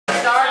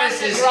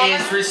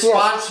is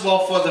responsible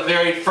for the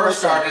very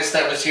first artist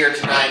that was here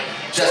tonight,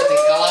 Justin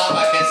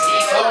Kalama, because he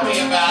told me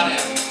about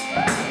him.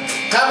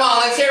 Come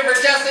on, let's hear it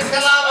for Justin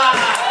Kalama!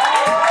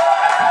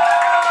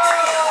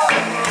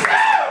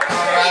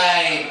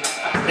 Alright,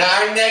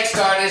 now our next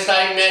artist,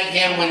 I met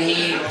him when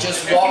he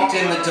just walked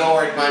in the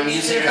door at my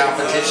music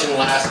competition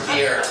last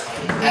year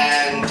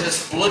and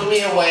just blew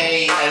me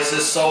away as a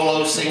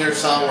solo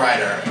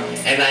singer-songwriter.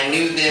 And I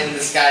knew then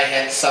this guy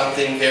had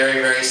something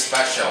very, very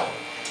special.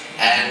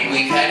 And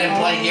we've had him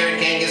play here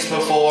at Genghis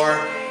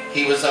before.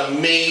 He was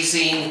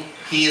amazing.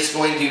 He is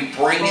going to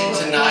bring it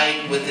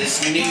tonight with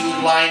this new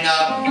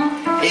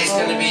lineup. It's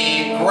going to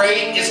be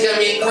great. It's going to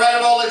be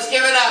incredible. Let's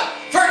give it up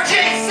for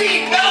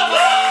JC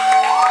Belmont!